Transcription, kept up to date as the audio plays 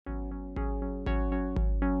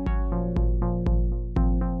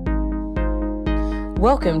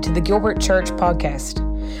Welcome to the Gilbert Church Podcast.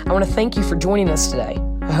 I want to thank you for joining us today.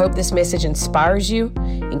 I hope this message inspires you,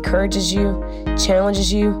 encourages you,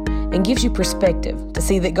 challenges you, and gives you perspective to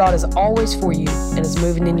see that God is always for you and is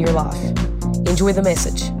moving in your life. Enjoy the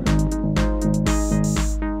message.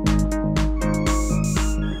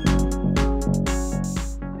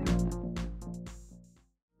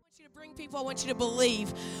 I want you to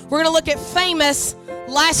believe. We're going to look at famous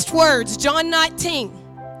last words. John 19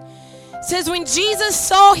 says, when Jesus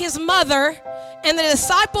saw his mother and the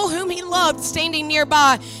disciple whom he loved standing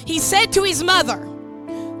nearby, he said to his mother,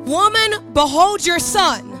 "Woman, behold your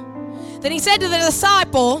son." Then he said to the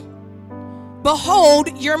disciple,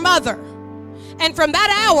 "Behold your mother." And from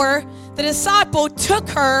that hour, the disciple took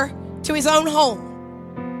her to his own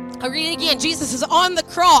home. I'll read it again. Jesus is on the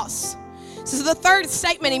cross. This is the third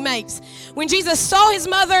statement he makes. When Jesus saw his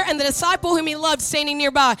mother and the disciple whom he loved standing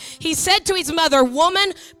nearby, he said to his mother,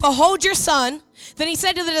 "Woman, behold your son." Then he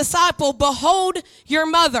said to the disciple, "Behold your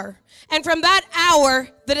mother." And from that hour,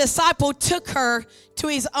 the disciple took her to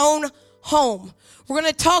his own home. We're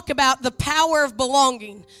going to talk about the power of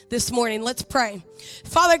belonging this morning. Let's pray.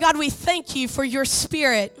 Father God, we thank you for your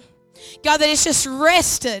spirit. God, that it's just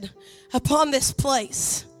rested upon this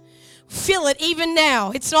place. Feel it even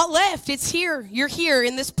now. It's not left. It's here. You're here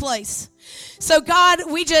in this place. So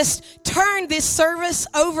God, we just turn this service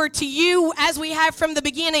over to you as we have from the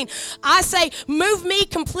beginning. I say, move me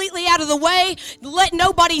completely out of the way. Let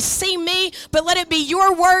nobody see me, but let it be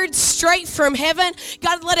your words straight from heaven.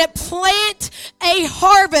 God, let it plant a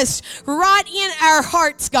harvest right in our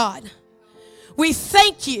hearts, God. We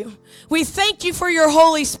thank you. We thank you for your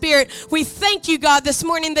Holy Spirit. We thank you, God, this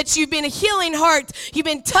morning that you've been healing hearts. You've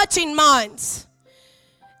been touching minds.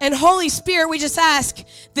 And Holy Spirit, we just ask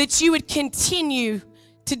that you would continue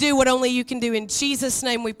to do what only you can do. In Jesus'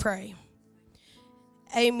 name we pray.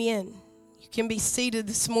 Amen. You can be seated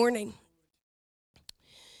this morning.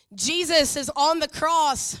 Jesus is on the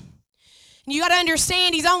cross. And you got to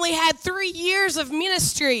understand, he's only had 3 years of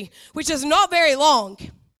ministry, which is not very long.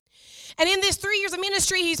 And in this 3 years of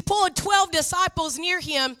ministry, he's pulled 12 disciples near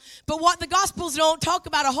him. But what the Gospels don't talk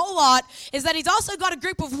about a whole lot is that he's also got a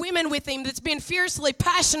group of women with him that's been fiercely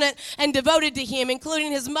passionate and devoted to him,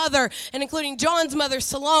 including his mother and including John's mother,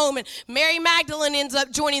 Salome. And Mary Magdalene ends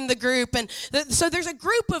up joining the group. And so there's a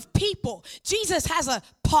group of people. Jesus has a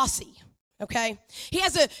posse. Okay? He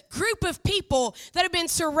has a group of people that have been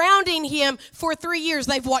surrounding him for 3 years.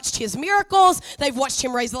 They've watched his miracles. They've watched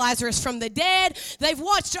him raise Lazarus from the dead. They've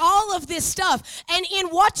watched all of this stuff. And in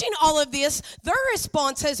watching all of this, their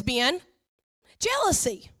response has been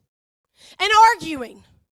jealousy and arguing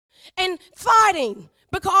and fighting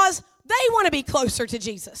because they want to be closer to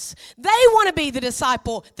Jesus. They want to be the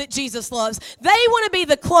disciple that Jesus loves. They want to be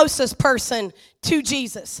the closest person to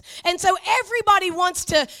Jesus. And so everybody wants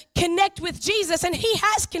to connect with Jesus, and he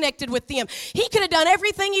has connected with them. He could have done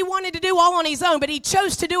everything he wanted to do all on his own, but he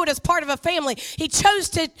chose to do it as part of a family. He chose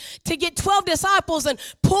to get 12 disciples and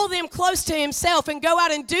pull them close to himself and go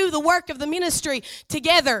out and do the work of the ministry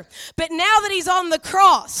together. But now that he's on the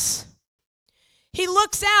cross, he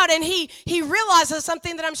looks out and he realizes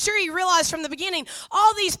something that I'm sure he realized from the beginning.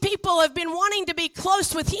 All these people have been wanting to be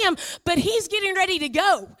close with him, but he's getting ready to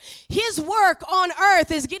go. His work on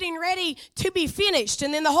earth is getting ready to be finished,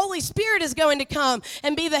 and then the Holy Spirit is going to come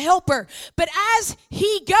and be the helper. But as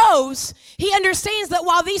he goes, he understands that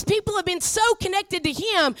while these people have been so connected to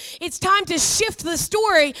him, it's time to shift the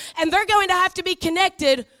story, and they're going to have to be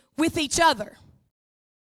connected with each other.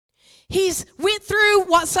 He's went through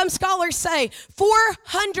what some scholars say,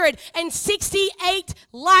 468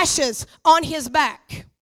 lashes on his back.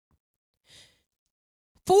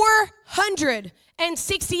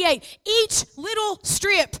 468. Each little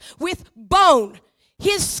strip with bone.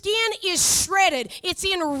 His skin is shredded. It's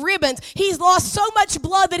in ribbons. He's lost so much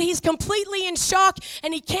blood that he's completely in shock,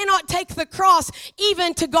 and he cannot take the cross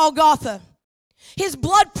even to Golgotha. His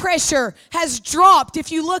blood pressure has dropped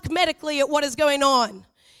if you look medically at what is going on.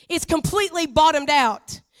 It's completely bottomed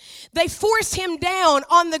out. They force him down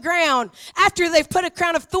on the ground after they've put a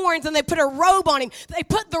crown of thorns and they put a robe on him. They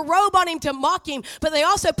put the robe on him to mock him, but they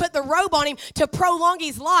also put the robe on him to prolong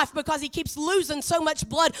his life because he keeps losing so much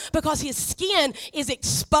blood because his skin is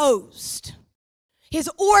exposed. His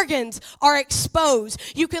organs are exposed.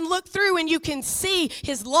 You can look through and you can see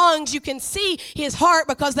his lungs. You can see his heart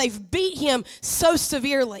because they've beat him so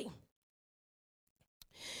severely.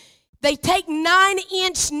 They take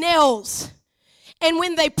 9-inch nails And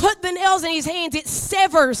when they put the nails in his hands, it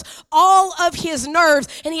severs all of his nerves,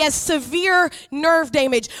 and he has severe nerve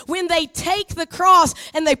damage. When they take the cross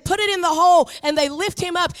and they put it in the hole and they lift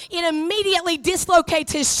him up, it immediately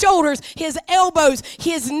dislocates his shoulders, his elbows,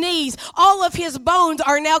 his knees. All of his bones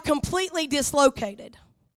are now completely dislocated.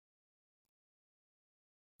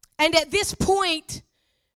 And at this point,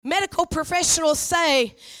 medical professionals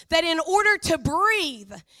say that in order to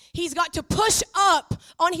breathe, he's got to push up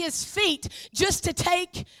on his feet just to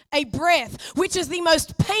take a breath, which is the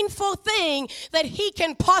most painful thing that he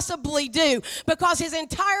can possibly do because his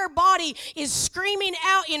entire body is screaming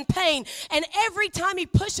out in pain. And every time he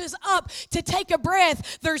pushes up to take a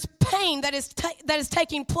breath, there's pain that is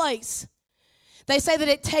taking place. They say that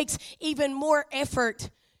it takes even more effort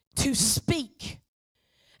to speak.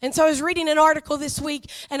 And so I was reading an article this week,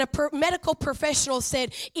 and a medical professional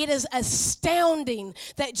said it is astounding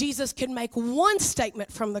that Jesus could make one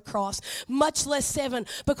statement from the cross, much less 7,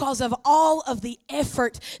 because of all of the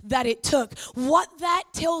effort that it took. What that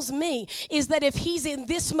tells me is that if he's in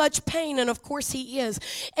this much pain, and of course he is,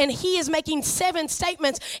 and he is making 7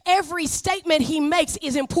 statements, every statement he makes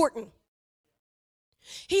is important.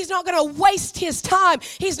 He's not going to waste his time.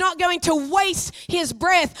 He's not going to waste his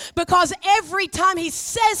breath, because every time he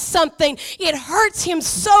says something, it hurts him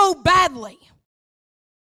so badly.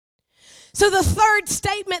 So the third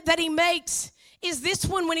statement that he makes is this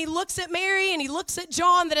one when he looks at Mary and he looks at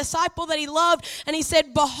John, the disciple that he loved, and he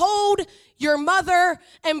said, "Behold your mother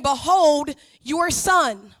and behold your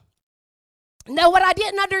son." Now, what I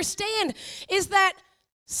didn't understand is that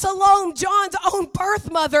Salome, John's own birth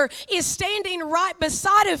mother, is standing right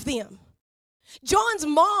beside of them. John's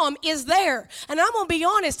mom is there. And I'm going to be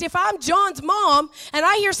honest, if I'm John's mom and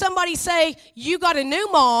I hear somebody say, "You got a new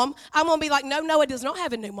mom," I'm going to be like, no, Noah does not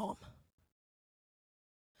have a new mom.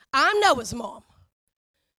 I'm Noah's mom.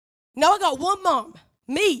 Noah got one mom,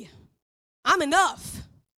 me. I'm enough.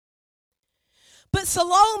 But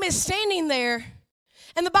Salome is standing there,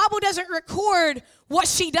 and the Bible doesn't record what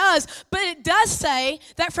she does, but it does say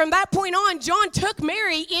that from that point on, John took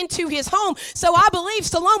Mary into his home. So I believe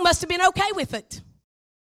Salome must have been okay with it,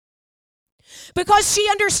 because she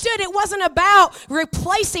understood it wasn't about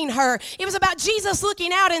replacing her. It was about Jesus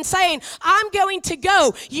looking out and saying, "I'm going to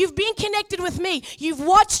go. You've been connected with me. You've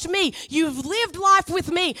watched me. You've lived life with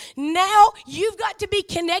me. Now you've got to be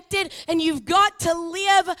connected, and you've got to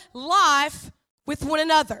live life with one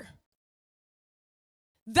another."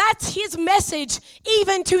 That's his message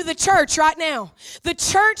even to the church right now. The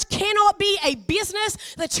church cannot be a business.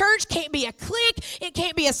 The church can't be a clique. It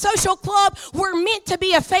can't be a social club. We're meant to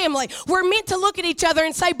be a family. We're meant to look at each other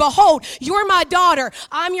and say, "Behold, you're my daughter.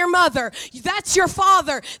 I'm your mother. That's your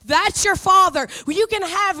father. That's your father." You can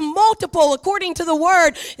have multiple, according to the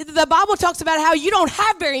word. The Bible talks about how you don't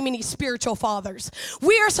have very many spiritual fathers.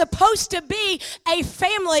 We are supposed to be a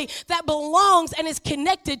family that belongs and is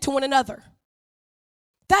connected to one another.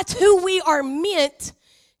 That's who we are meant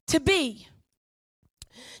to be.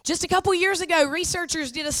 Just a couple years ago, researchers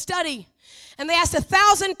did a study, and they asked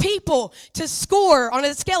 1,000 people to score on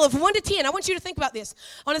a scale of 1 to 10. I want you to think about this.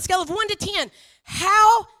 On a scale of 1 to 10,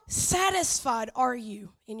 how satisfied are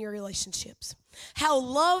you in your relationships? How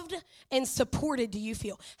loved and supported do you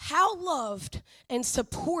feel? How loved and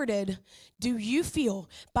supported do you feel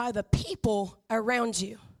by the people around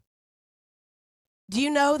you? Do you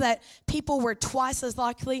know that people were twice as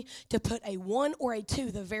likely to put a 1 or a 2,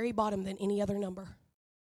 the very bottom, than any other number?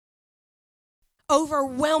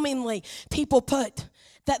 Overwhelmingly, people put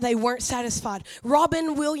that they weren't satisfied.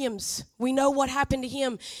 Robin Williams, we know what happened to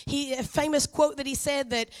him. A famous quote that he said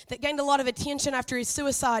that gained a lot of attention after his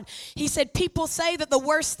suicide. He said, "People say that the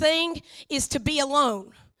worst thing is to be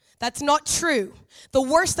alone." That's not true. The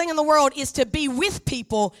worst thing in the world is to be with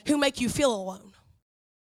people who make you feel alone.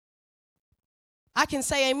 I can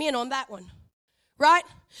say amen on that one, right?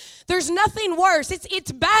 There's nothing worse.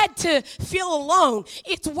 It's bad to feel alone.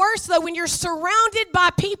 It's worse, though, when you're surrounded by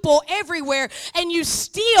people everywhere and you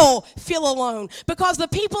still feel alone because the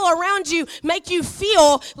people around you make you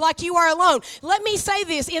feel like you are alone. Let me say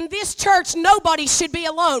this. In this church, nobody should be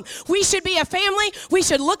alone. We should be a family. We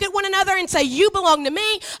should look at one another and say, "You belong to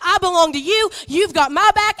me. I belong to you. You've got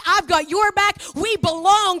my back. I've got your back." We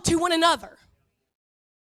belong to one another.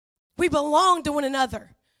 We belong to one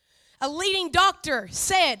another. A leading doctor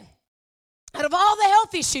said, out of all the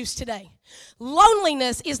health issues today,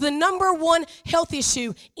 loneliness is the number 1 health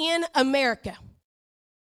issue in America.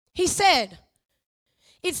 He said,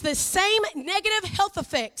 it's the same negative health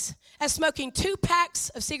effects as smoking 2 packs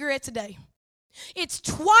of cigarettes a day. It's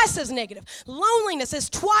twice as negative. Loneliness is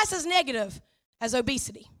twice as negative as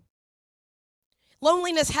obesity.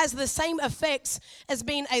 Loneliness has the same effects as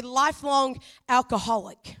being a lifelong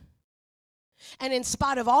alcoholic. And in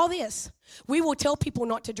spite of all this, we will tell people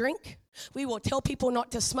not to drink. We will tell people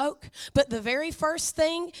not to smoke. But the very first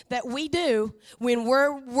thing that we do when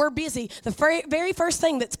we're busy, the very first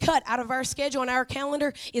thing that's cut out of our schedule and our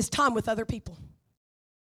calendar is time with other people.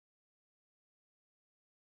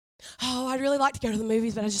 Oh, I'd really like to go to the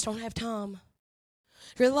movies, but I just don't have time.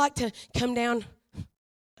 I'd really like to come down.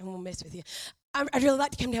 I won't mess with you. I'd really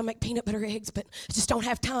like to come down and make peanut butter eggs, but I just don't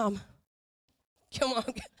have time. Come on.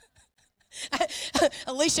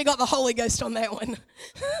 Alicia got the Holy Ghost on that one.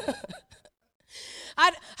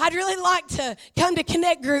 I'd really like to come to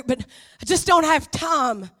Connect Group, but I just don't have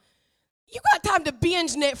time. You got time to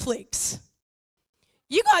binge Netflix.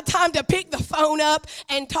 You got time to pick the phone up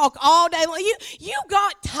and talk all day long. You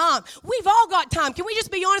got time. We've all got time. Can we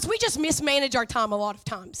just be honest? We just mismanage our time a lot of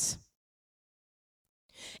times.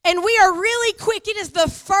 And we are really quick. It is the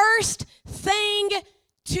first thing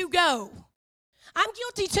to go. I'm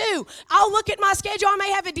guilty too. I'll look at my schedule. I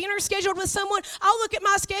may have a dinner scheduled with someone. I'll look at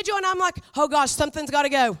my schedule and I'm like, oh gosh, something's got to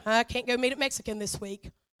go. I can't go meet at Mexican this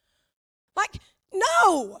week. Like,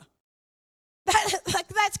 no.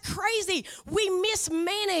 That's crazy. We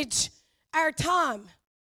mismanage our time.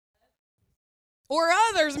 Or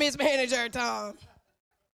others mismanage our time.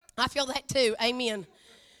 I feel that too. Amen.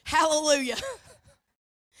 Hallelujah.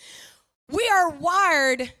 We are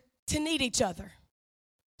wired to need each other,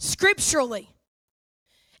 scripturally.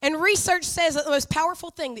 And research says that the most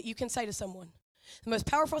powerful thing that you can say to someone, the most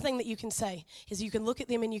powerful thing that you can say is you can look at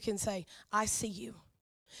them and you can say, I see you.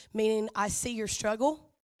 Meaning, I see your struggle.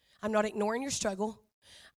 I'm not ignoring your struggle.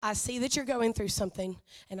 I see that you're going through something,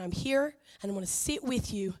 and I'm here, and I'm going to sit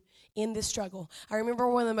with you in this struggle. I remember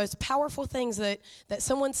one of the most powerful things that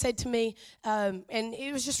someone said to me, and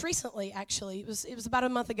it was just recently, actually. It was about a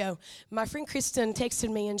month ago. My friend Kristen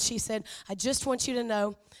texted me, and she said, I just want you to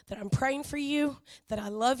know that I'm praying for you, that I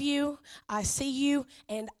love you, I see you,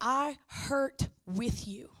 and I hurt with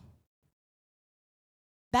you.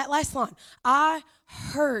 That last line, I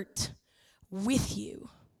hurt with you.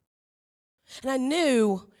 And I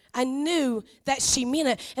knew that she meant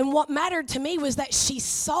it. And what mattered to me was that she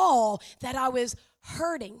saw that I was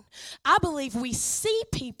hurting. I believe we see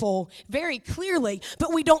people very clearly,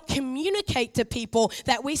 but we don't communicate to people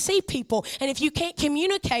that we see people. And if you can't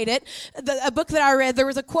communicate it, a book that I read, there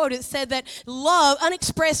was a quote. It said that love,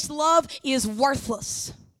 unexpressed love, is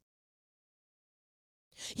worthless.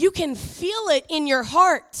 You can feel it in your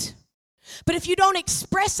heart. But if you don't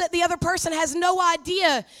express it, the other person has no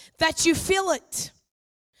idea that you feel it.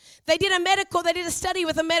 They did a study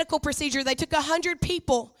with a medical procedure. They took 100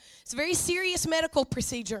 people. It's a very serious medical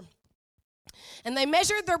procedure. And they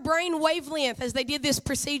measured their brain wavelength as they did this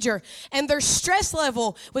procedure. And their stress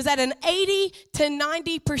level was at an 80 to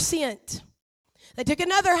 90%. They took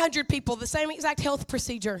another 100 people, the same exact health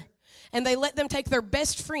procedure. And they let them take their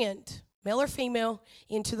best friend, male or female,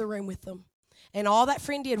 into the room with them. And all that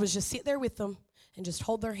friend did was just sit there with them and just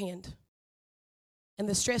hold their hand. And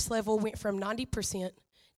the stress level went from 90%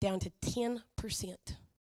 down to 10%.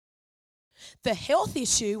 The health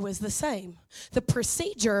issue was the same. The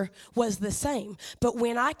procedure was the same. But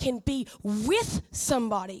when I can be with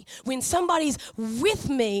somebody, when somebody's with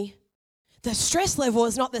me, the stress level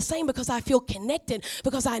is not the same because I feel connected,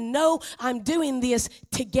 because I know I'm doing this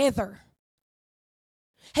together.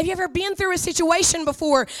 Have you ever been through a situation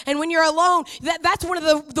before, and when you're alone, that's one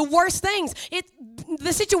of the worst things.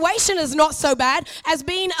 The situation is not so bad as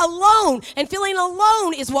being alone, and feeling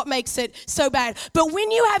alone is what makes it so bad. But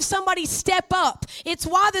when you have somebody step up, it's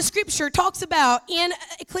why the scripture talks about in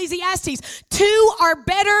Ecclesiastes, 2 are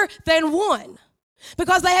better than 1.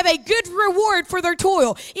 Because they have a good reward for their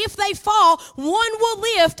toil. If they fall, one will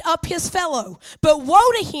lift up his fellow. But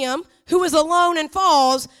woe to him who is alone and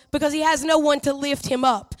falls, because he has no one to lift him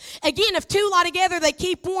up. Again, if 2 lie together, they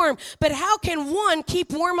keep warm. But how can 1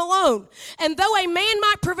 keep warm alone? And though a man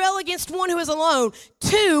might prevail against 1 who is alone,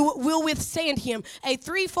 2 will withstand him. A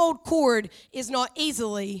threefold cord is not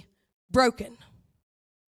easily broken.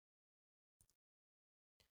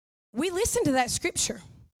 We listen to that scripture.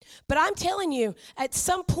 But I'm telling you, at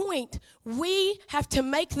some point, we have to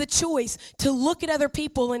make the choice to look at other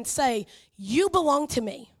people and say, you belong to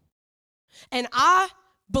me, and I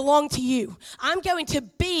belong to you. I'm going to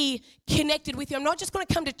be connected with you. I'm not just going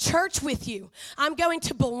to come to church with you. I'm going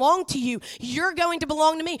to belong to you. You're going to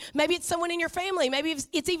belong to me. Maybe it's someone in your family. Maybe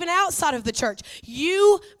it's even outside of the church.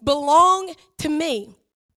 You belong to me.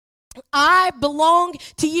 I belong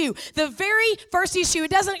to you. The very first issue,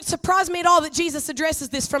 it doesn't surprise me at all that Jesus addresses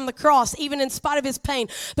this from the cross, even in spite of his pain,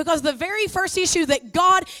 because the very first issue that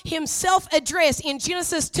God himself addressed in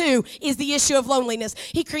Genesis 2 is the issue of loneliness.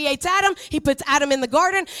 He creates Adam, he puts Adam in the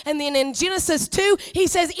garden, and then in Genesis 2, he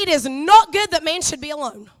says, it is not good that man should be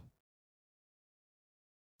alone.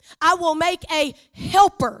 I will make a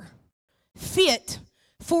helper fit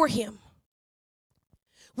for him.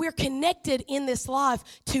 We're connected in this life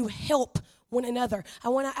to help one another. I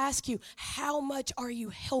want to ask you, how much are you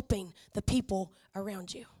helping the people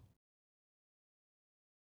around you?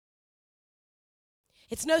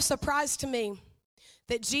 It's no surprise to me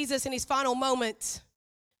that Jesus, in his final moments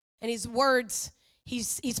and his words, he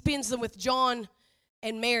spends them with John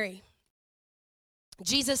and Mary.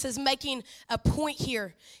 Jesus is making a point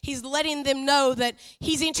here. He's letting them know that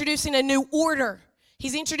he's introducing a new order.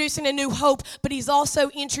 He's introducing a new hope, but he's also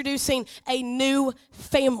introducing a new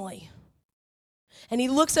family. And he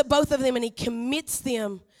looks at both of them and he commits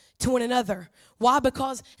them to one another. Why?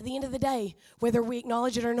 Because at the end of the day, whether we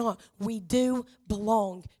acknowledge it or not, we do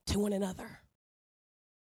belong to one another.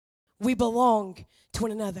 We belong to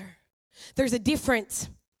one another. There's a difference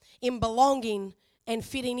in belonging and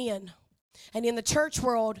fitting in. And in the church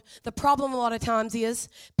world, the problem a lot of times is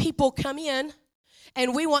people come in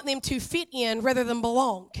and we want them to fit in rather than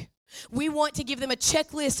belong. We want to give them a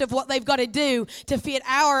checklist of what they've got to do to fit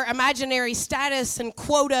our imaginary status and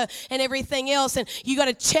quota and everything else. And you got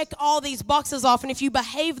to check all these boxes off. And if you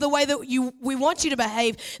behave the way that we want you to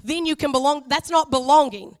behave, then you can belong. That's not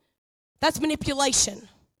belonging. That's manipulation.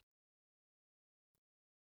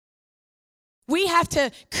 We have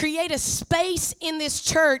to create a space in this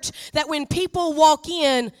church that when people walk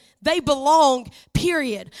in, they belong,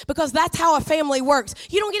 period. Because that's how a family works.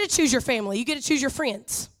 You don't get to choose your family. You get to choose your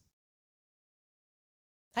friends.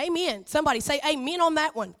 Amen. Somebody say amen on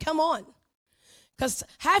that one. Come on. Because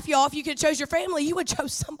half y'all, if you could chose your family, you would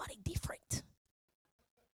chose somebody different.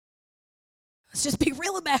 Let's just be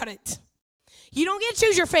real about it. You don't get to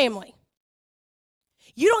choose your family.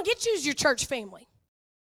 You don't get to choose your church family.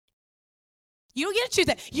 You don't get to choose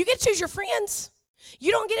that. You get to choose your friends.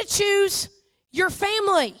 You don't get to choose your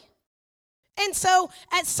family. And so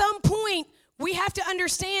at some point, we have to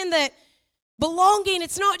understand that belonging,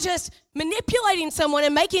 it's not just manipulating someone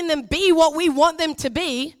and making them be what we want them to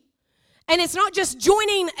be. And it's not just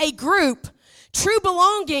joining a group. True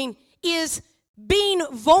belonging is being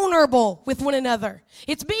vulnerable with one another.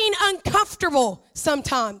 It's being uncomfortable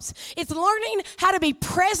sometimes. It's learning how to be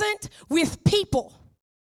present with people.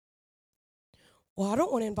 Well, I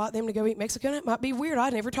don't want to invite them to go eat Mexican. It might be weird. I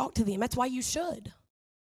never talked to them. That's why you should.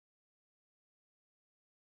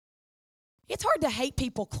 It's hard to hate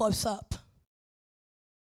people close up.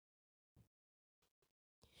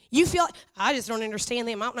 You feel, I just don't understand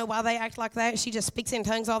them. I don't know why they act like that. She just speaks in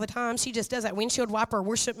tongues all the time. She just does that windshield wiper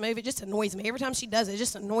worship move. It just annoys me. Every time she does it, it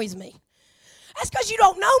just annoys me. That's because you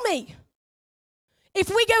don't know me. If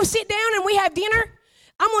we go sit down and we have dinner,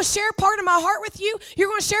 I'm going to share part of my heart with you. You're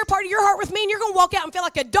going to share part of your heart with me, and you're going to walk out and feel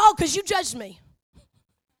like a dog because you judged me.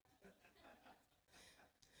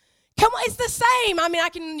 Come on, it's the same. I mean, I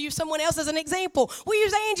can use someone else as an example. We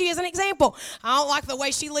use Angie as an example. I don't like the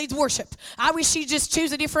way she leads worship. I wish she'd just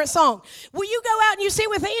choose a different song. Well, you go out and you sit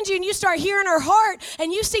with Angie and you start hearing her heart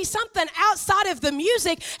and you see something outside of the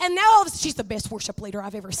music, and now she's the best worship leader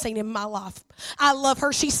I've ever seen in my life. I love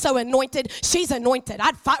her. She's so anointed. She's anointed.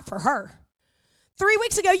 I'd fight for her. 3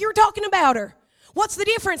 weeks ago, you were talking about her. What's the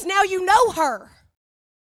difference? Now you know her.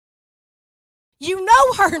 You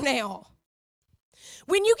know her now.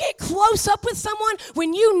 When you get close up with someone,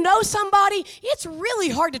 when you know somebody, it's really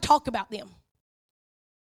hard to talk about them.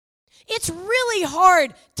 It's really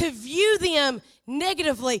hard to view them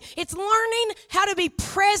negatively. It's learning how to be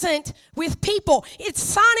present with people. It's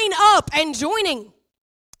signing up and joining.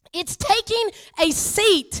 It's taking a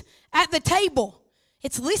seat at the table.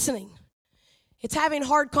 It's listening. It's having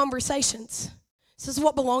hard conversations. This is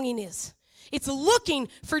what belonging is. It's looking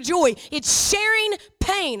for joy. It's sharing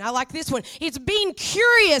pain. I like this one. It's being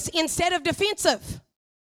curious instead of defensive.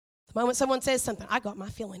 The moment someone says something, I got my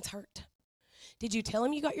feelings hurt. Did you tell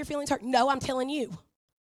him you got your feelings hurt? No, I'm telling you.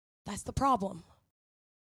 That's the problem.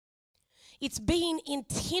 It's being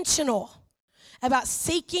intentional about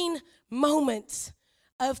seeking moments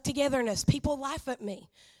of togetherness. People laugh at me.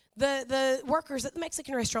 The workers at the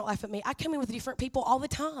Mexican restaurant laugh at me. I come in with different people all the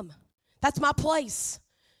time. That's my place.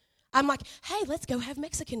 I'm like, hey, let's go have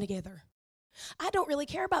Mexican together. I don't really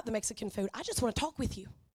care about the Mexican food. I just want to talk with you.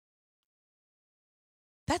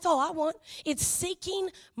 That's all I want. It's seeking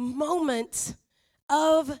moments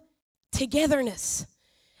of togetherness.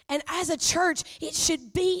 And as a church, it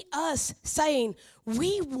should be us saying,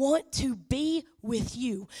 we want to be with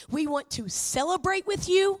you. We want to celebrate with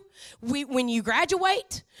you when you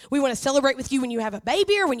graduate. We want to celebrate with you when you have a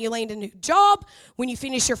baby or when you land a new job, when you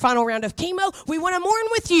finish your final round of chemo. We want to mourn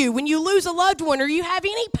with you when you lose a loved one or you have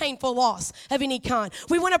any painful loss of any kind.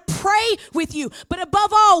 We want to pray with you. But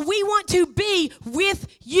above all, we want to be with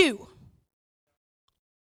you.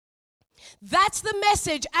 That's the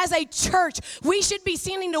message as a church we should be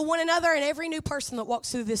sending to one another and every new person that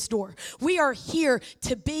walks through this door. We are here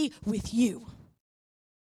to be with you.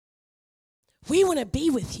 We want to be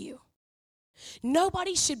with you.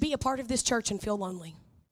 Nobody should be a part of this church and feel lonely.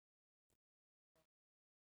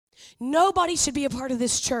 Nobody should be a part of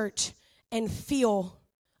this church and feel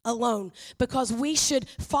alone, because we should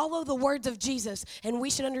follow the words of Jesus and we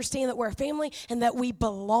should understand that we're a family and that we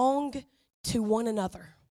belong to one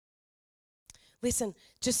another. Listen,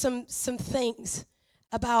 just some things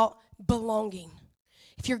about belonging.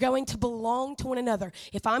 If you're going to belong to one another,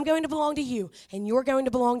 if I'm going to belong to you and you're going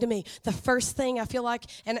to belong to me, the first thing I feel like,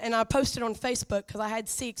 and I posted on Facebook because I had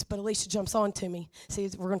 6, but Alicia jumps on to me. See,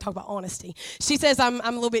 we're going to talk about honesty. She says I'm a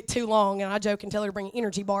little bit too long, and I joke and tell her to bring an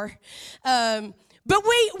energy bar. But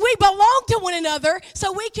we belong to one another,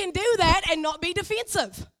 so we can do that and not be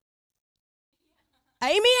defensive.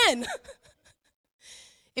 Amen.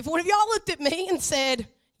 If one of y'all looked at me and said,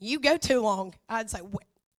 you go too long, I'd say,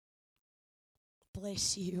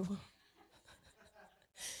 bless you.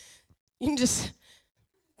 You can just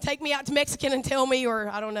take me out to Mexican and tell me, or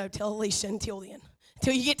I don't know, tell Alicia until then,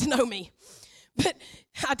 until you get to know me. But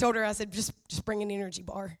I told her, I said, just bring an energy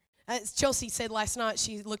bar. As Chelsea said last night,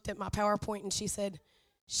 she looked at my PowerPoint and she said,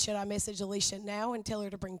 should I message Alicia now and tell her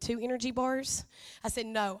to bring 2 energy bars? I said,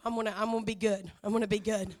 no, I'm gonna be good. I'm gonna be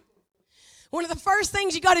good. One of the first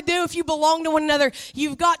things you got to do if you belong to one another,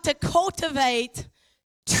 you've got to cultivate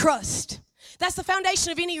trust. That's the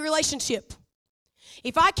foundation of any relationship.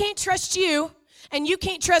 If I can't trust you and you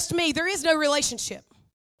can't trust me, there is no relationship.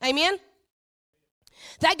 Amen?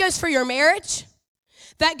 That goes for your marriage.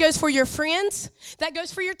 That goes for your friends. That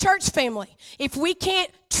goes for your church family. If we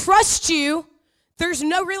can't trust you, there's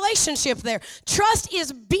no relationship there. Trust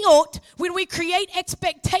is built when we create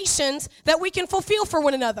expectations that we can fulfill for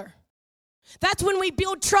one another. That's when we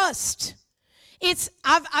build trust.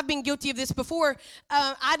 I've been guilty of this before.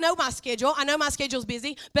 I know my schedule. I know my schedule's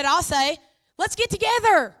busy, but I'll say, let's get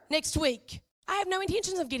together next week. I have no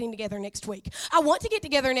intentions of getting together next week. I want to get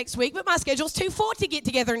together next week, but my schedule's too full to get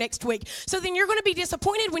together next week. So then you're going to be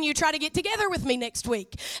disappointed when you try to get together with me next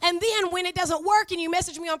week. And then when it doesn't work and you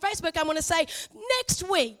message me on Facebook, I'm going to say, next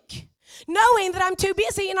week, knowing that I'm too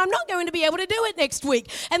busy and I'm not going to be able to do it next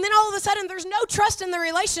week. And then all of a sudden there's no trust in the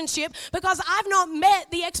relationship because I've not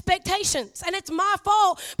met the expectations. And it's my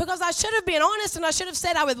fault because I should have been honest and I should have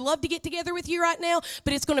said I would love to get together with you right now,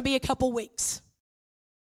 but it's going to be a couple weeks.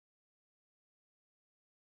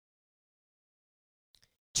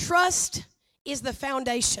 Trust is the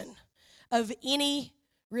foundation of any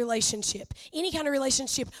relationship. Any kind of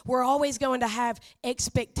relationship, we're always going to have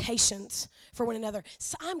expectations for one another.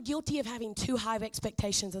 So I'm guilty of having too high of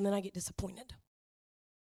expectations and then I get disappointed.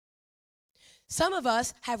 Some of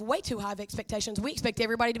us have way too high of expectations. We expect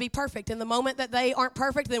everybody to be perfect. And the moment that they aren't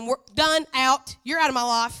perfect, then we're done, out. You're out of my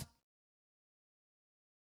life.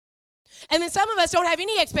 And then some of us don't have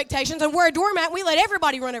any expectations and we're a doormat and we let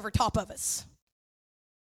everybody run over top of us.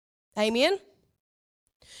 Amen?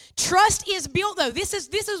 Trust is built, though. This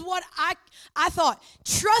is what I thought.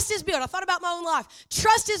 Trust is built. I thought about my own life.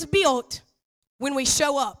 Trust is built when we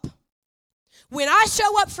show up. When I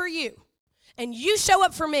show up for you and you show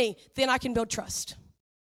up for me, then I can build trust.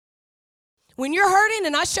 When you're hurting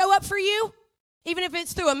and I show up for you, even if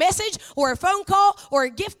it's through a message or a phone call or a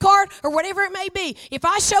gift card or whatever it may be, if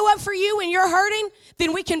I show up for you and you're hurting,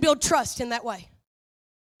 then we can build trust in that way.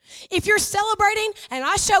 If you're celebrating and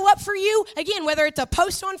I show up for you, again, whether it's a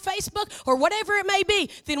post on Facebook or whatever it may be,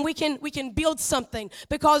 then we can build something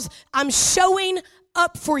because I'm showing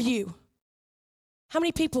up for you. How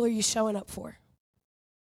many people are you showing up for?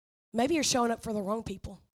 Maybe you're showing up for the wrong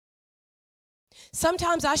people.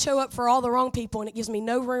 Sometimes I show up for all the wrong people and it gives me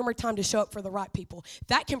no room or time to show up for the right people.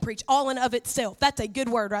 That can preach all in of itself. That's a good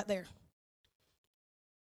word right there.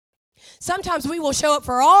 Sometimes we will show up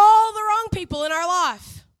for all the wrong people in our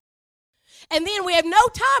life. And then we have no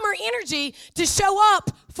time or energy to show up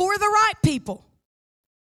for the right people.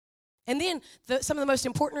 And then some of the most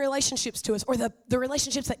important relationships to us, or the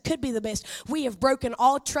relationships that could be the best, we have broken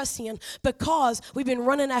all trust in because we've been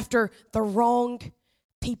running after the wrong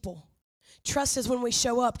people. Trust is when we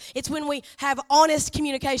show up. It's when we have honest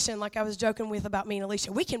communication, like I was joking with about me and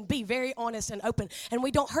Alicia. We can be very honest and open, and we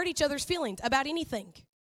don't hurt each other's feelings about anything.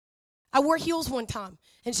 I wore heels one time,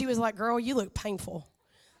 and she was like, girl, you look painful.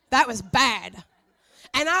 That was bad.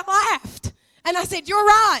 And I laughed, and I said, you're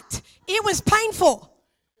right. It was painful.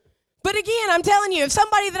 But again, I'm telling you, if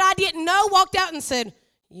somebody that I didn't know walked out and said,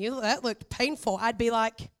 that looked painful, I'd be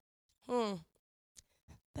like,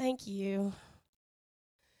 thank you.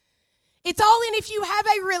 It's all in if you have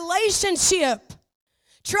a relationship.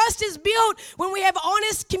 Trust is built when we have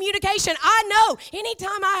honest communication. I know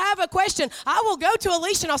anytime I have a question, I will go to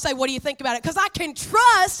Alicia and I'll say, what do you think about it? Because I can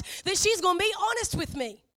trust that she's going to be honest with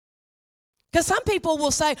me. Because some people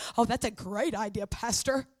will say, oh, that's a great idea,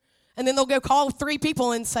 Pastor. And then they'll go call 3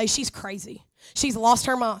 people and say, she's crazy. She's lost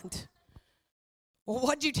her mind. Well,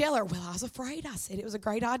 what'd you tell her? Well, I was afraid. I said it was a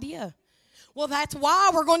great idea. Well, that's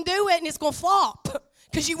why we're going to do it, and it's going to flop.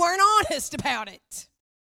 Because you weren't honest about it.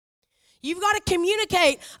 You've got to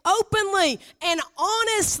communicate openly and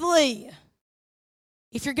honestly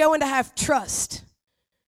if you're going to have trust,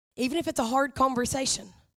 even if it's a hard conversation.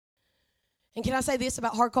 And can I say this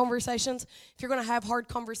about hard conversations? If you're going to have hard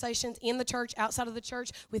conversations in the church, outside of the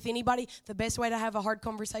church, with anybody, the best way to have a hard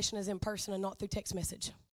conversation is in person and not through text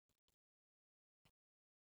message.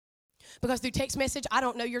 Because through text message, I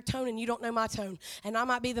don't know your tone and you don't know my tone. And I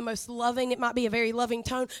might be the most loving, it might be a very loving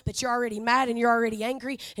tone, but you're already mad and you're already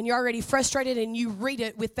angry and you're already frustrated, and you read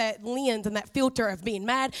it with that lens and that filter of being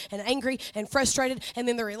mad and angry and frustrated, and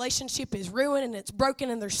then the relationship is ruined and it's broken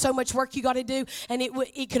and there's so much work you got to do, and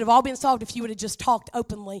it could have all been solved if you would have just talked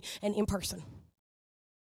openly and in person.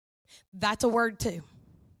 That's a word too.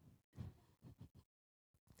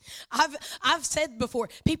 I've said before,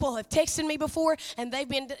 people have texted me before, and they've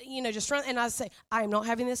been, just running, and I say, I am not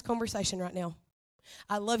having this conversation right now.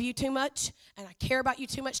 I love you too much, and I care about you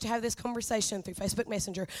too much to have this conversation through Facebook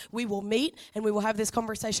Messenger. We will meet, and we will have this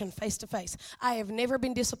conversation face to face. I have never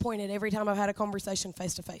been disappointed every time I've had a conversation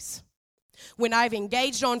face to face. When I've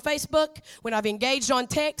engaged on Facebook, when I've engaged on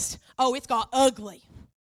text, it's got ugly.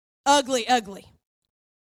 Ugly, ugly.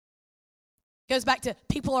 Goes back to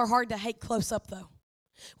people are hard to hate close up, though.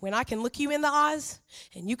 When I can look you in the eyes,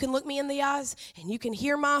 and you can look me in the eyes, and you can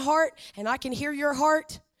hear my heart, and I can hear your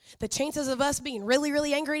heart, the chances of us being really,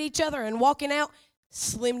 really angry at each other and walking out,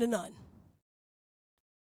 slim to none.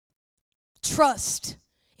 Trust.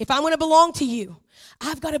 If I'm going to belong to you,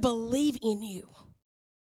 I've got to believe in you.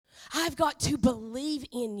 I've got to believe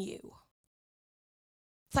in you.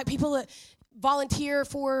 It's like people that volunteer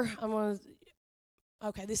for,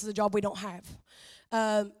 this is a job we don't have.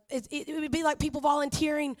 It would be like people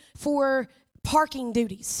volunteering for parking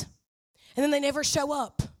duties, and then they never show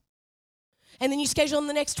up. And then you schedule them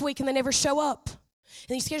the next week, and they never show up.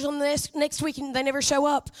 And you schedule them the next week, and they never show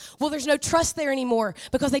up. Well, there's no trust there anymore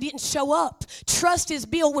because they didn't show up. Trust is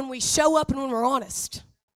built when we show up and when we're honest.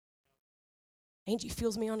 Angie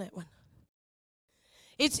feels me on that one.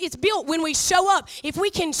 It's built when we show up. If we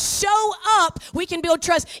can show up, we can build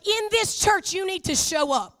trust. In this church, you need to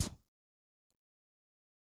show up.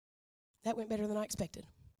 That went better than I expected.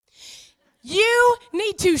 You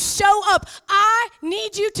need to show up. I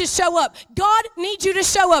need you to show up. God needs you to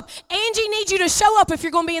show up. Angie needs you to show up if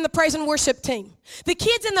you're going to be in the praise and worship team. The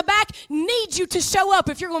kids in the back need you to show up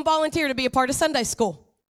if you're going to volunteer to be a part of Sunday school.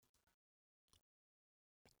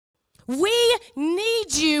 We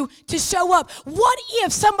need you to show up. What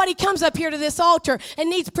if somebody comes up here to this altar and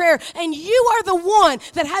needs prayer, and you are the one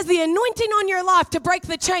that has the anointing on your life to break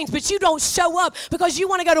the chains, but you don't show up because you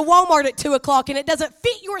want to go to Walmart at 2 o'clock and it doesn't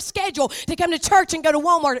fit your schedule to come to church and go to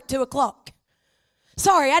Walmart at 2 o'clock?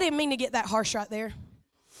 Sorry, I didn't mean to get that harsh right there.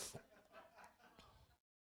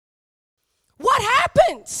 What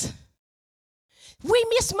happens? We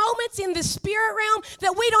miss moments in the spirit realm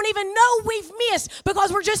that we don't even know we've missed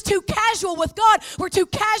because we're just too casual with God. We're too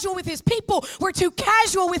casual with His people. We're too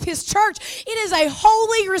casual with His church. It is a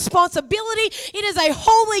holy responsibility. It is a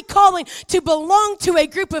holy calling to belong to a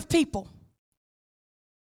group of people.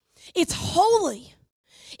 It's holy.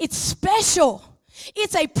 It's special.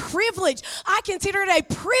 It's a privilege. I consider it a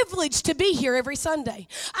privilege to be here every Sunday.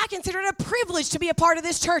 I consider it a privilege to be a part of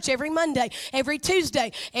this church every Monday, every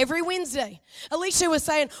Tuesday, every Wednesday. Alicia was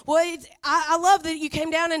saying, well, I love that you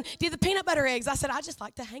came down and did the peanut butter eggs. I said, I just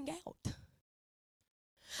like to hang out.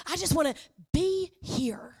 I just want to be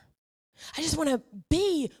here. I just want to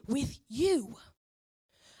be with you.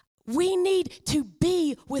 We need to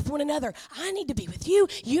be with one another. I need to be with you.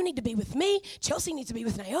 You need to be with me. Chelsea needs to be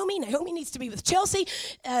with Naomi. Naomi needs to be with Chelsea.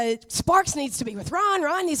 Sparks needs to be with Ron.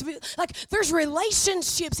 Ron needs to be, there's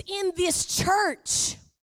relationships in this church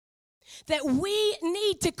that we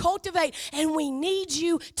need to cultivate, and we need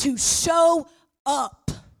you to show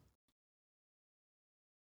up.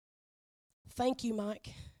 Thank you, Mike.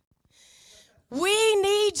 We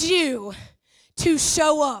need you to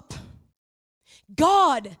show up.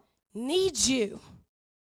 God needs you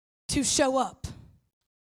to show up.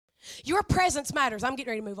 Your presence matters. I'm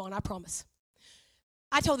getting ready to move on, I promise.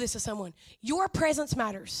 I told this to someone. Your presence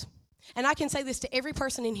matters. And I can say this to every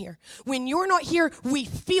person in here. When you're not here, we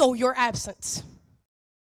feel your absence.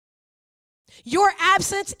 Your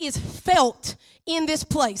absence is felt in this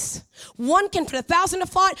place. 1 can put 1,000 to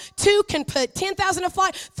flight, 2 can put 10,000 to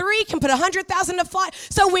flight, 3 can put 100,000 to flight.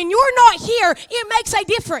 So when you're not here, it makes a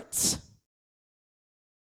difference.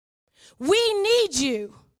 We need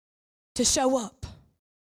you to show up.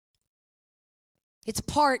 It's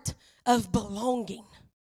part of belonging.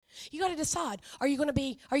 You got to decide, are you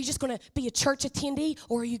just going to be a church attendee,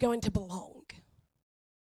 or are you going to belong?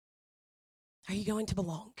 Are you going to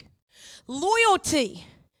belong? Loyalty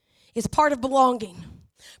is part of belonging.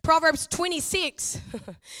 Proverbs 26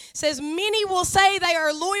 says, many will say they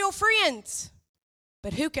are loyal friends,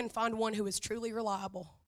 but who can find one who is truly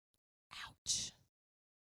reliable? Ouch.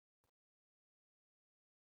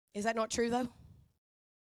 Is that not true, though?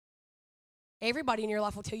 Everybody in your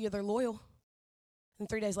life will tell you they're loyal. And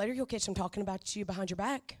 3 days later, you'll catch them talking about you behind your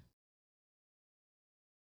back.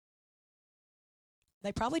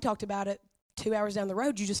 They probably talked about it 2 hours down the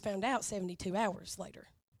road. You just found out 72 hours later.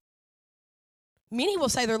 Many will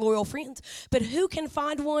say they're loyal friends, but who can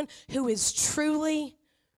find one who is truly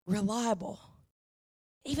reliable?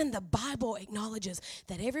 Even the Bible acknowledges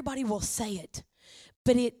that everybody will say it,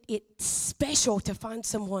 but it's special to find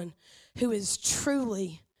someone who is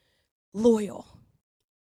truly loyal.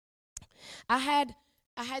 I had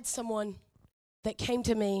someone that came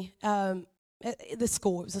to me at the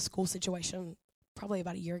school. It was a school situation probably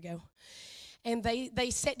about a year ago. And they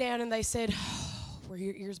sat down and they said, were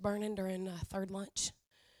your ears burning during third lunch?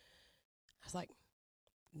 I was like,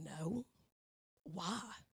 no. Why?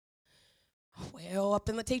 Well, up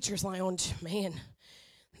in the teacher's lounge, man,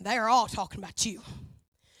 they're all talking about you.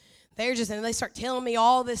 And they start telling me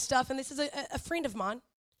all this stuff. And this is a friend of mine.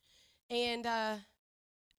 And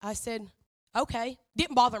I said, okay,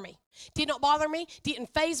 didn't bother me. Did not bother me,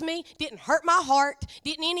 didn't faze me, didn't hurt my heart,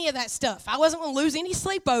 didn't any of that stuff. I wasn't going to lose any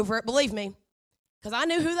sleep over it, believe me, because I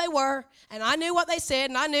knew who they were, and I knew what they said,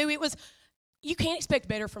 and I knew it was, you can't expect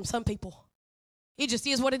better from some people. It just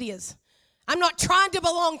is what it is. I'm not trying to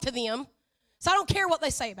belong to them, so I don't care what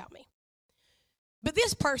they say about me. But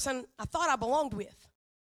this person, I thought I belonged with.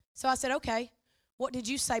 So I said, okay, what did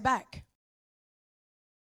you say back?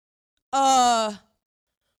 Well,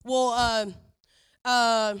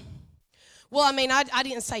 I mean, I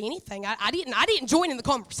didn't say anything. I didn't join in the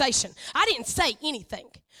conversation. I didn't say anything.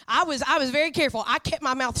 I was very careful. I kept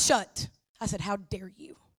my mouth shut. I said, how dare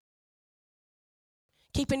you?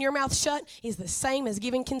 Keeping your mouth shut is the same as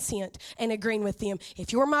giving consent and agreeing with them.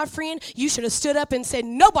 If you're my friend, you should have stood up and said,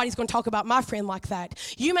 nobody's going to talk about my friend like that.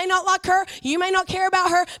 You may not like her, you may not care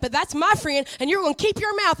about her, but that's my friend, and you're going to keep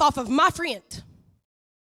your mouth off of my friend.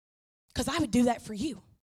 Because I would do that for you.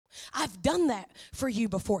 I've done that for you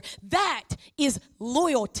before. That is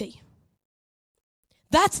loyalty.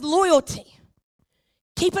 That's loyalty.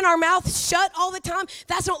 Keeping our mouth shut all the time,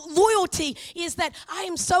 that's not loyalty. Is that I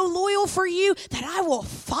am so loyal for you that I will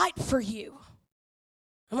fight for you.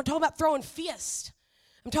 I'm not talking about throwing fists.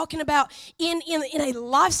 I'm talking about in a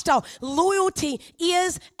lifestyle. Loyalty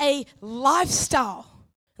is a lifestyle.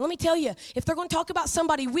 Let me tell you, if they're going to talk about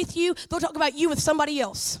somebody with you, they'll talk about you with somebody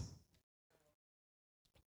else.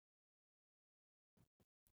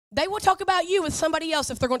 They will talk about you with somebody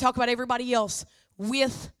else if they're going to talk about everybody else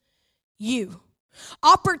with you.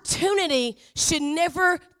 Opportunity should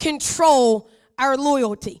never control our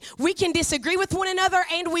loyalty. We can disagree with one another,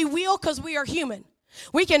 and we will, because we are human.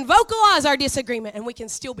 We can vocalize our disagreement, and we can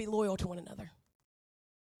still be loyal to one another.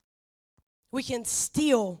 We can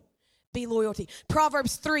still be loyalty.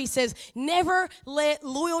 Proverbs 3 says, never let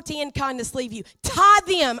loyalty and kindness leave you. Tie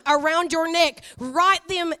them around your neck. Write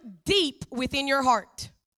them deep within your heart.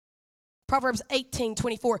 Proverbs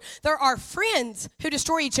 18:24. There are friends who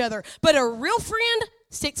destroy each other, but a real friend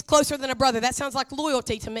sticks closer than a brother. That sounds like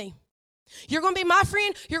loyalty to me. You're going to be my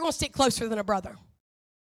friend, you're going to stick closer than a brother.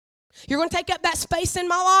 You're going to take up that space in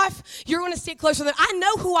my life, you're going to stick closer than, I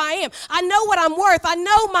know who I am. I know what I'm worth. I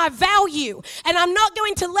know my value. And I'm not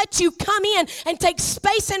going to let you come in and take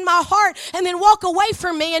space in my heart and then walk away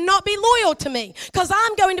from me and not be loyal to me, because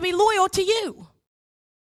I'm going to be loyal to you.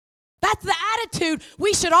 That's the attitude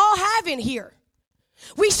we should all have in here.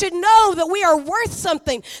 We should know that we are worth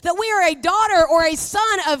something, that we are a daughter or a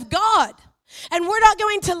son of God. And we're not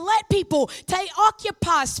going to let people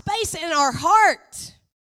occupy space in our heart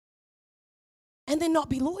and then not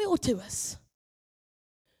be loyal to us.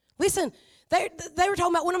 Listen, they were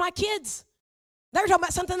talking about one of my kids. They were talking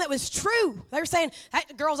about something that was true. They were saying,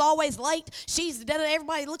 that girl's always late.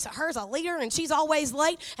 Everybody looks at her as a leader, and she's always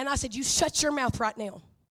late. And I said, you shut your mouth right now.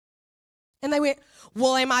 And they went,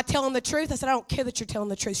 well, am I telling the truth? I said, I don't care that you're telling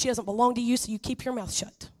the truth. She doesn't belong to you, so you keep your mouth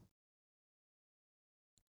shut.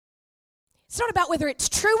 It's not about whether it's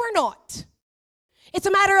true or not. It's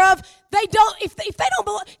a matter of if they don't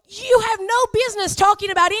belong, you have no business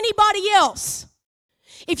talking about anybody else.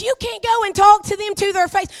 If you can't go and talk to them to their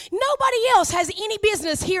face, nobody else has any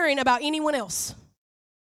business hearing about anyone else.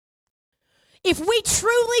 If we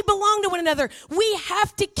truly belong to one another, we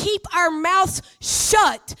have to keep our mouths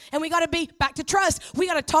shut. And we got to be, back to trust, we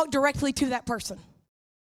got to talk directly to that person.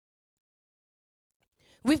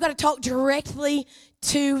 We've got to talk directly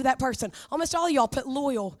to that person. Almost all of y'all put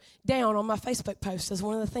loyal down on my Facebook post as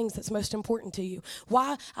one of the things that's most important to you.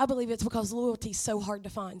 Why? I believe it's because loyalty is so hard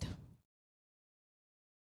to find.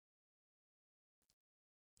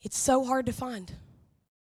 It's so hard to find.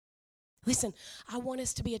 Listen, I want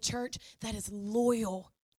us to be a church that is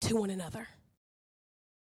loyal to one another.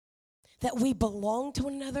 That we belong to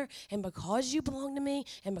one another, and because you belong to me,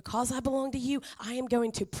 and because I belong to you, I am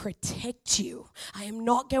going to protect you. I am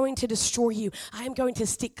not going to destroy you. I am going to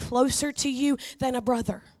stick closer to you than a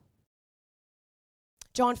brother.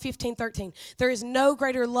 John 15:13. There is no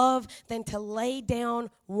greater love than to lay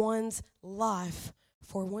down one's life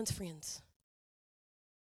for one's friends.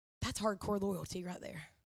 That's hardcore loyalty right there.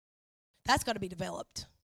 That's got to be developed.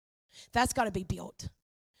 That's got to be built.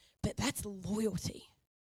 But that's loyalty.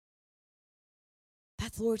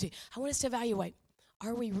 That's loyalty. I want us to evaluate.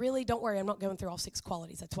 Are we really, don't worry, I'm not going through all 6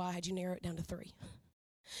 qualities. That's why I had you narrow it down to 3.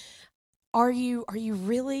 Are you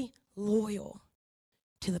really loyal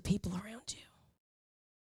to the people around you?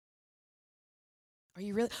 Are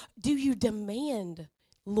you really, do you demand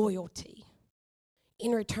loyalty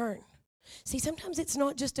in return? See, sometimes it's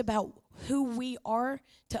not just about who we are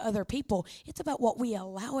to other people. It's about what we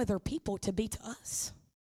allow other people to be to us.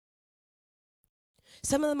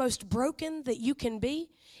 Some of the most broken that you can be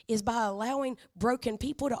is by allowing broken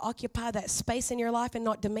people to occupy that space in your life and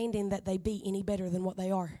not demanding that they be any better than what they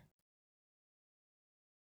are.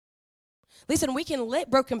 Listen, we can let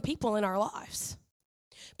broken people in our lives,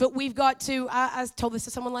 but we've got to, I told this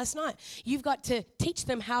to someone last night, you've got to teach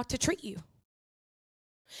them how to treat you.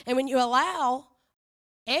 And when you allow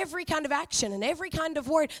every kind of action and every kind of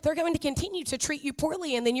word, they're going to continue to treat you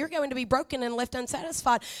poorly, and then you're going to be broken and left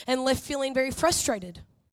unsatisfied and left feeling very frustrated.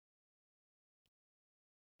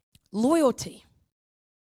 Loyalty.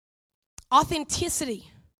 Authenticity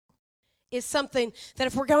is something that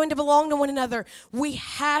if we're going to belong to one another, we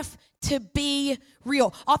have to be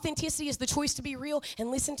real. Authenticity is the choice to be real. And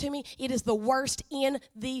listen to me, it is the worst in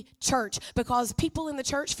the church, because people in the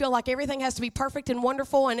church feel like everything has to be perfect and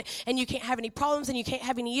wonderful, and you can't have any problems and you can't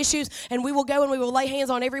have any issues. And we will go and we will lay hands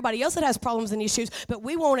on everybody else that has problems and issues, but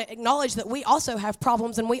we won't acknowledge that we also have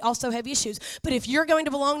problems and we also have issues. But if you're going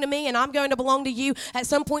to belong to me and I'm going to belong to you, at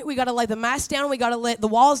some point we got to lay the mask down, we got to let the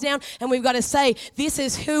walls down, and we've got to say, this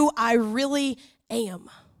is who I really am.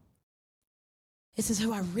 This is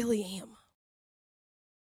who I really am.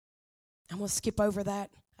 I'm going to skip over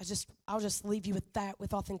that. I'll just leave you with that,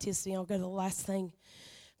 with authenticity. I'll go to the last thing,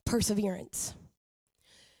 perseverance.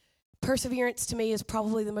 Perseverance to me is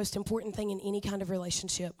probably the most important thing in any kind of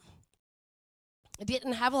relationship. I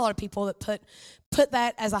didn't have a lot of people that put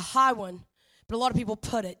that as a high one, but a lot of people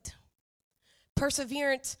put it.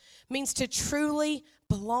 Perseverance means to truly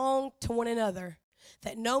belong to one another,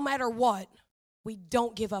 that no matter what, we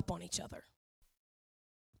don't give up on each other.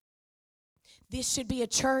 This should be a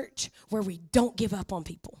church where we don't give up on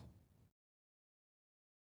people.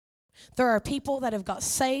 There are people that have got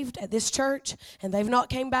saved at this church and they've not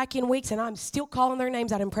came back in weeks, and I'm still calling their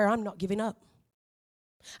names out in prayer. I'm not giving up.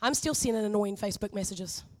 I'm still sending annoying Facebook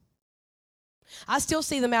messages. I still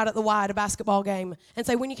see them out at the Y at a basketball game and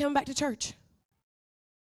say, when are you coming back to church?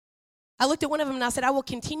 I looked at one of them and I said, I will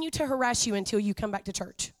continue to harass you until you come back to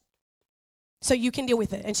church so you can deal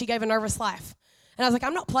with it. And she gave a nervous laugh. And I was like,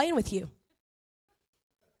 I'm not playing with you.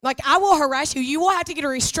 Like, I will harass you. You will have to get a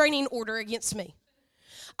restraining order against me.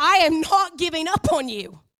 I am not giving up on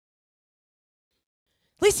you.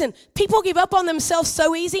 Listen, people give up on themselves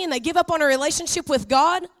so easy, and they give up on a relationship with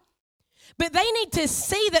God, but they need to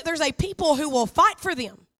see that there's a people who will fight for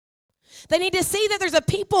them. They need to see that there's a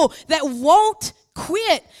people that won't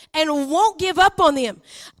quit and won't give up on them.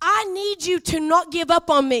 I need you to not give up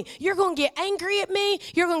on me. You're going to get angry at me.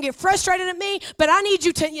 You're going to get frustrated at me. But I need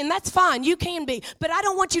you to, and that's fine. You can be. But I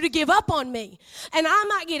don't want you to give up on me. And I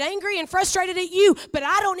might get angry and frustrated at you, but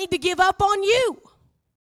I don't need to give up on you.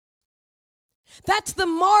 That's the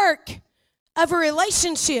mark of a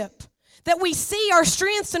relationship. That we see our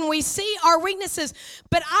strengths and we see our weaknesses.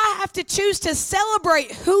 But I have to choose to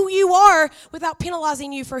celebrate who you are without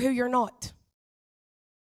penalizing you for who you're not.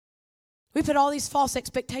 We put all these false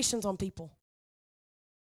expectations on people.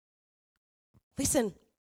 Listen,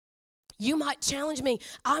 you might challenge me.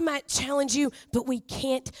 I might challenge you, but we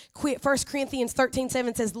can't quit. 1 Corinthians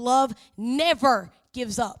 13:7 says, love never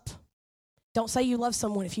gives up. Don't say you love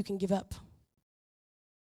someone if you can give up.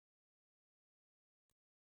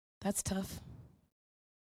 That's tough.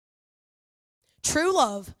 True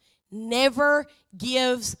love never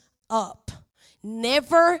gives up,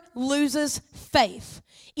 never loses faith,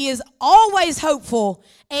 is always hopeful,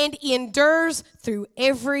 and endures through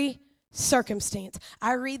every circumstance.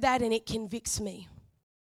 I read that and it convicts me.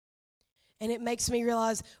 And it makes me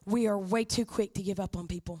realize we are way too quick to give up on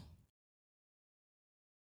people.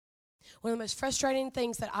 One of the most frustrating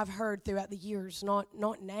things that I've heard throughout the years, not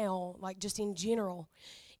now, like just in general,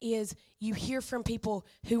 is you hear from people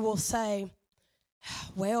who will say,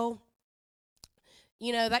 well,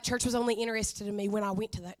 you know, that church was only interested in me when I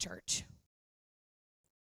went to that church.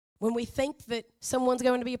 When we think that someone's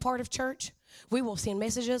going to be a part of church, we will send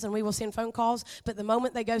messages and we will send phone calls, but the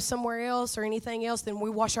moment they go somewhere else or anything else, then we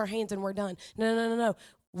wash our hands and we're done. No.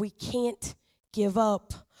 We can't give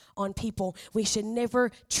up on people. We should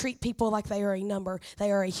never treat people like they are a number.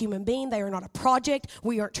 They are a human being. They are not a project.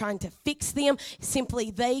 We aren't trying to fix them.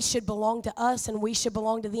 Simply, they should belong to us and we should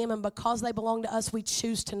belong to them. And because they belong to us, we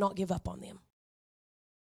choose to not give up on them.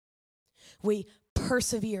 We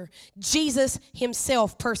persevere. Jesus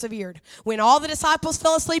himself persevered. When all the disciples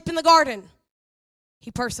fell asleep in the garden,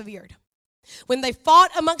 he persevered. When they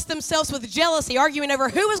fought amongst themselves with jealousy, arguing over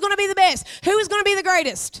who was going to be the best, who was going to be the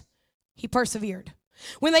greatest, he persevered.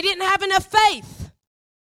 When they didn't have enough faith,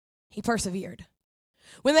 he persevered.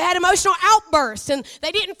 When they had emotional outbursts and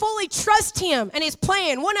they didn't fully trust him and his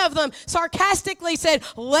plan, one of them sarcastically said,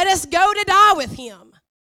 let us go to die with him.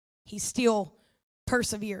 He still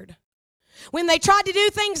persevered. When they tried to do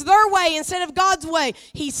things their way instead of God's way,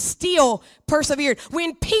 he still persevered.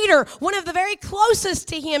 When Peter, one of the very closest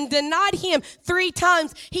to him, denied him 3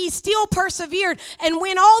 times, he still persevered. And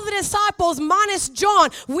when all the disciples, minus John,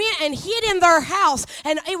 went and hid in their house,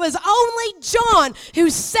 and it was only John who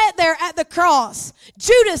sat there at the cross,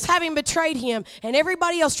 Judas having betrayed him, and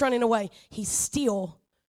everybody else running away, he still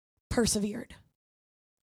persevered.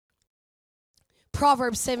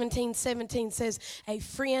 Proverbs 17:17 says, a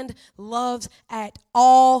friend loves at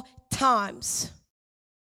all times,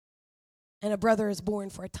 and a brother is born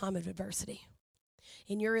for a time of adversity.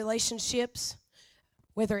 In your relationships,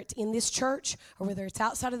 whether it's in this church or whether it's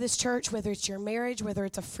outside of this church, whether it's your marriage, whether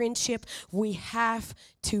it's a friendship, we have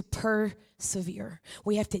to persevere.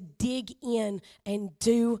 We have to dig in and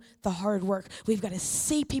do the hard work. We've got to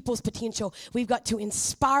see people's potential. We've got to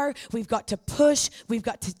inspire. We've got to push. We've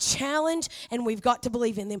got to challenge, and we've got to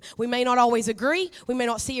believe in them. We may not always agree. We may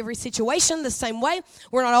not see every situation the same way.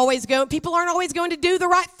 People aren't always going to do the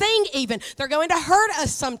right thing even. They're going to hurt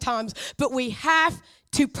us sometimes, but we have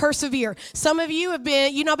to persevere. Some of you have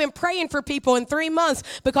been praying for people in 3 months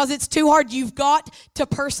because it's too hard. You've got to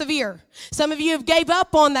persevere. Some of you have gave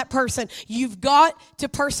up on that person. You've got to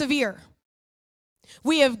persevere.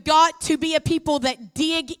 We have got to be a people that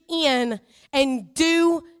dig in and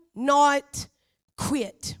do not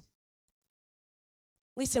quit.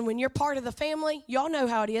 Listen, when you're part of the family, y'all know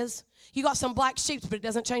how it is. You got some black sheep, but it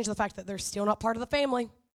doesn't change the fact that they're still not part of the family.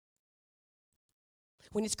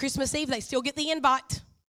 When it's Christmas Eve, they still get the invite.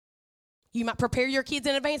 You might prepare your kids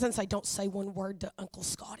in advance and say, don't say one word to Uncle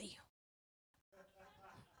Scotty.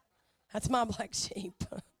 That's my black sheep.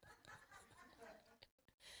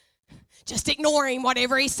 Just ignore him,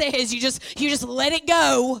 whatever he says. You just let it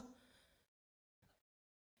go.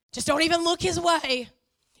 Just don't even look his way.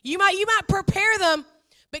 You might prepare them,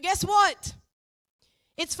 but guess what?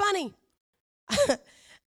 It's funny.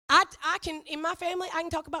 I can, in my family, I can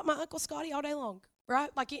talk about my Uncle Scotty all day long. Right?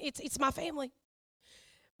 Like it's my family.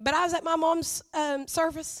 But I was at my mom's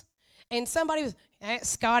service, and somebody was,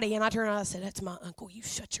 Scotty, and I turned around and I said, that's my uncle. You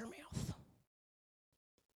shut your mouth.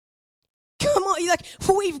 Come on.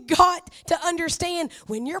 We've got to understand,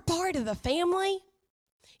 when you're part of the family,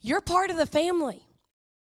 you're part of the family.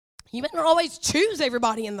 You might not always choose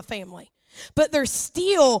everybody in the family, but they're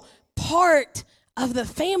still part of the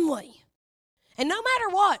family. And no matter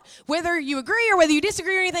what, whether you agree or whether you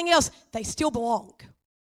disagree or anything else, they still belong.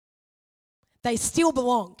 They still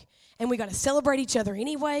belong. And we got to celebrate each other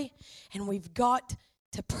anyway, and we've got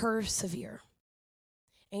to persevere.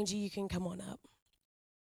 Angie, you can come on up.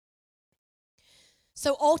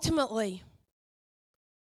 So ultimately,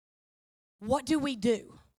 what do we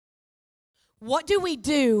do? What do we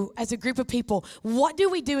do as a group of people? What do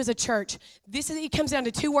we do as a church? It comes down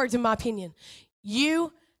to two words, in my opinion.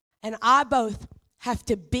 You and I both have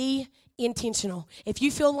to be intentional. If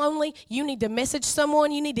you feel lonely, you need to message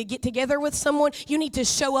someone. You need to get together with someone. You need to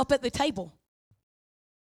show up at the table.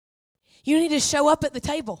 You need to show up at the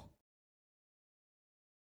table.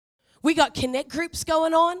 We got connect groups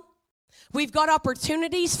going on. We've got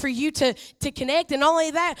opportunities for you to connect. And not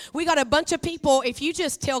only that, we got a bunch of people. If you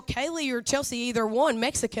just tell Kaylee or Chelsea, either one,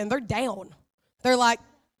 Mexican, they're down. They're like,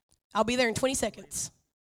 I'll be there in 20 seconds.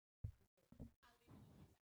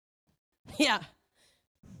 Yeah.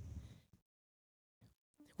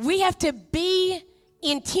 We have to be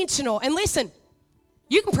intentional. And listen,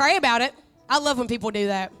 you can pray about it. I love when people do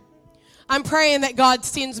that. I'm praying that God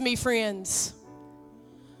sends me friends.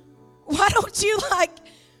 Why don't you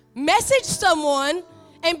message someone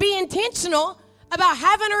and be intentional about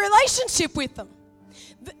having a relationship with them?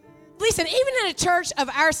 Listen, even in a church of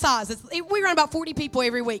our size, we run about 40 people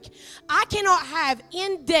every week. I cannot have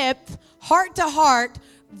in-depth, heart-to-heart,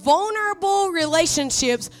 vulnerable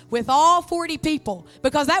relationships with all 40 people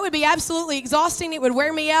because that would be absolutely exhausting. It would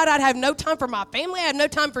wear me out. I'd have no time for my family. I'd have no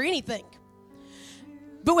time for anything.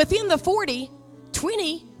 But within the 40,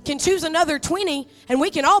 20 can choose another 20, and we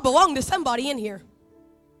can all belong to somebody in here.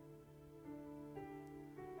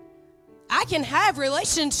 I can have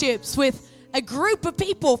relationships with a group of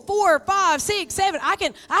people, 4, 5, 6, 7.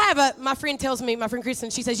 My friend tells me, my friend Kristen,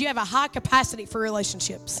 she says, you have a high capacity for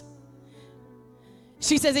relationships.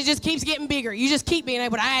 She says it just keeps getting bigger. You just keep being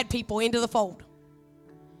able to add people into the fold.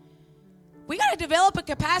 We got to develop a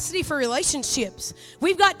capacity for relationships.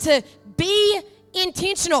 We've got to be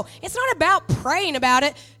intentional. It's not about praying about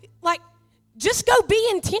it. Just go be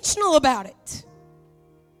intentional about it.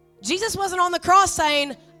 Jesus wasn't on the cross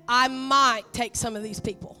saying, I might take some of these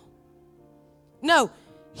people. No,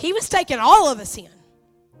 he was taking all of us in.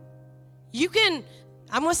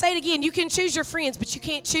 I'm going to say it again, you can choose your friends, but you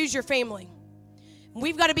can't choose your family.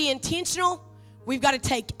 We've got to be intentional. We've got to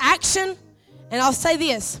take action. And I'll say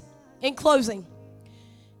this in closing.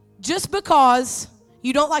 Just because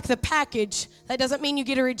you don't like the package, that doesn't mean you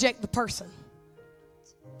get to reject the person.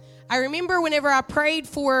 I remember whenever I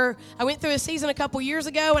went through a season a couple years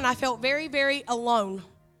ago, and I felt very, very alone.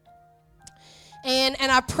 And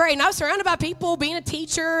I prayed, and I was surrounded by people, being a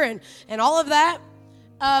teacher and all of that,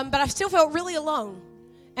 but I still felt really alone.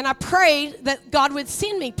 And I prayed that God would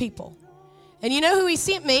send me people. And you know who he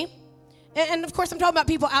sent me? And of course, I'm talking about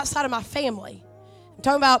people outside of my family. I'm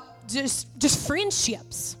talking about just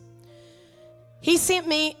friendships. He sent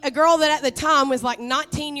me a girl that at the time was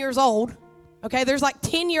 19 years old. Okay, there's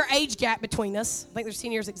 10-year age gap between us. I think there's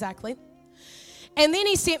 10 years exactly. And then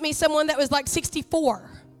he sent me someone that was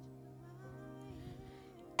 64.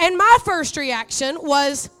 And my first reaction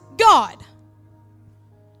was, God,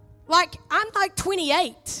 I'm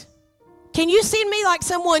 28. Can you send me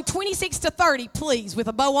someone 26 to 30, please, with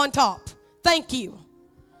a bow on top? Thank you.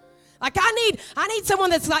 I need someone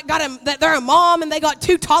that's that they're a mom and they got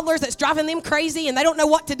 2 toddlers that's driving them crazy and they don't know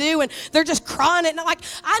what to do and they're just crying at night.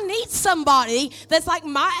 I need somebody that's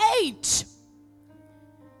my age.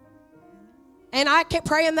 And I kept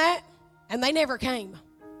praying that, and they never came.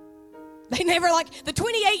 They never, the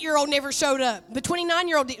 28-year-old never showed up. The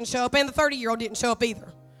 29-year-old didn't show up, and the 30-year-old didn't show up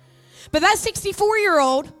either. But that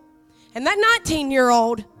 64-year-old and that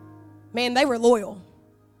 19-year-old, man, they were loyal.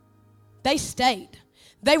 They stayed.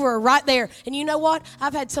 They were right there. And you know what?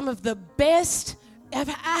 I've had some of the best, I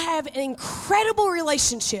have an incredible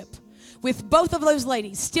relationship with both of those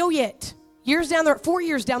ladies, still yet, 4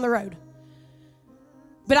 years down the road.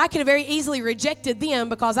 But I could have very easily rejected them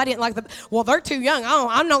because I didn't like them. Well, they're too young.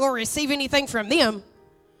 I'm not going to receive anything from them.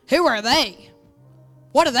 Who are they?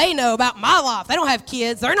 What do they know about my life? They don't have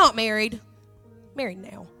kids. They're not married. Married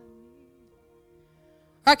now.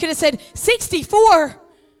 Or I could have said, 64.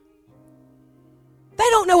 They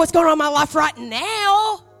don't know what's going on in my life right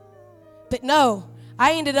now. But no,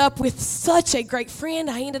 I ended up with such a great friend.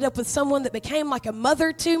 I ended up with someone that became like a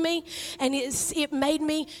mother to me, and it made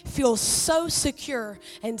me feel so secure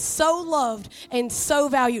and so loved and so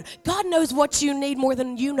valued. God knows what you need more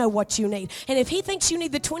than you know what you need. And if he thinks you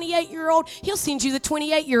need the 28-year-old, he'll send you the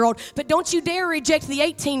 28-year-old. But don't you dare reject the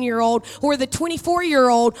 18-year-old or the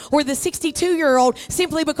 24-year-old or the 62-year-old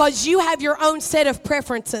simply because you have your own set of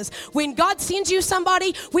preferences. When God sends you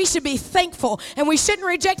somebody, we should be thankful, and we shouldn't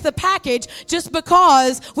reject the package just because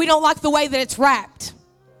we don't like the way that it's wrapped.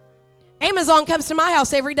 Amazon comes to my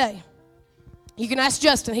house every day. You can ask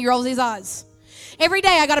Justin, he rolls his eyes. Every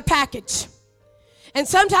day I got a package. And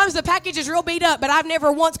sometimes the package is real beat up, but I've never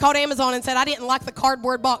once called Amazon and said, I didn't like the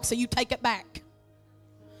cardboard box, so you take it back.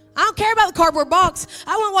 I don't care about the cardboard box.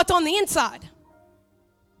 I want what's on the inside.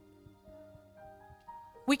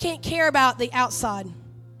 We can't care about the outside.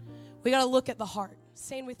 We got to look at the heart.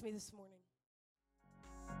 Stand with me this morning.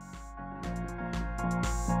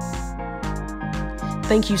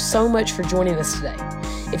 Thank you so much for joining us today.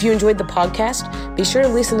 If you enjoyed the podcast, be sure to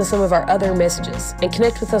listen to some of our other messages and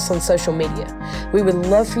connect with us on social media. We would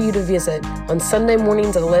love for you to visit on Sunday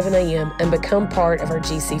mornings at 11 a.m. and become part of our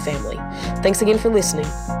GC family. Thanks again for listening.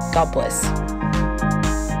 God bless.